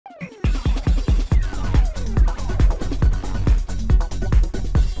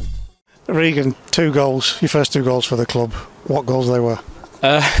Regan, 2 goals, your first 2 goals for the club. What goals they were?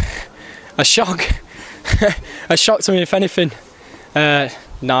 A shock. A shock to me, if anything.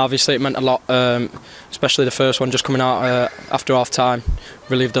 Obviously it meant a lot, especially the first one just coming out after half time.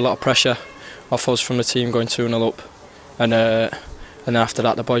 Relieved a lot of pressure off us from the team going 2-0 up. And then after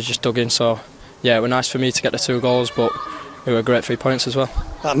that the boys just dug in, so yeah, it was nice for me to get the 2 goals, but it were great 3 points as well.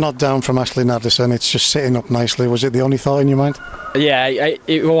 That nod down from Ashley Naddison, it's just sitting up nicely. Was it the only thought in your mind? Yeah,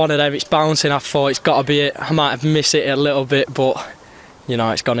 it was one of them. It's bouncing. I thought it's got to be it. I might have missed it a little bit, but you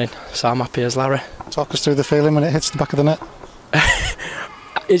know, it's gone in, so I'm happy as Larry. Talk us through the feeling when it hits the back of the net.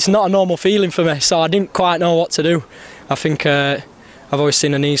 It's not a normal feeling for me, so I didn't quite know what to do. I think I've always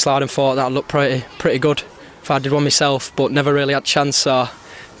seen a knee slide and thought that looked pretty good if I did one myself, but never really had a chance, so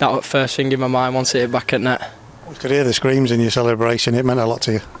that was the first thing in my mind once it hit back at net. You could hear the screams in your celebration. It meant a lot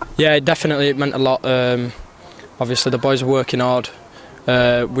to you. Yeah, definitely it meant a lot. Obviously the boys were working hard.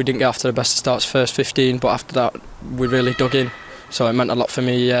 We didn't get off to the best of starts first 15, but after that we really dug in, so it meant a lot for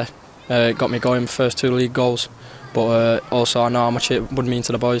me. It got me going first 2 league goals, but also I know how much it would mean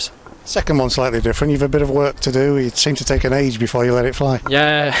to the boys. Second one slightly different. You've a bit of work to do. It seemed to take an age before you let it fly.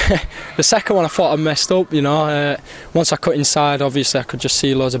 Yeah, the second one I thought I messed up, you know. Once I cut inside, obviously I could just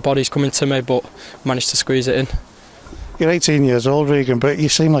see loads of bodies coming to me, but managed to squeeze it in. You're 18 years old, Regan, but you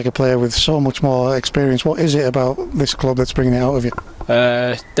seem like a player with so much more experience. What is it about this club that's bringing it out of you?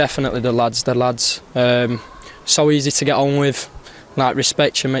 Definitely the lads. So easy to get on with, like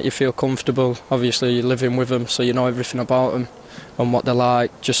respect you, make you feel comfortable. Obviously you're living with them, so you know everything about them and what they're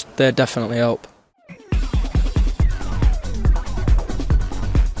like. Just they definitely help.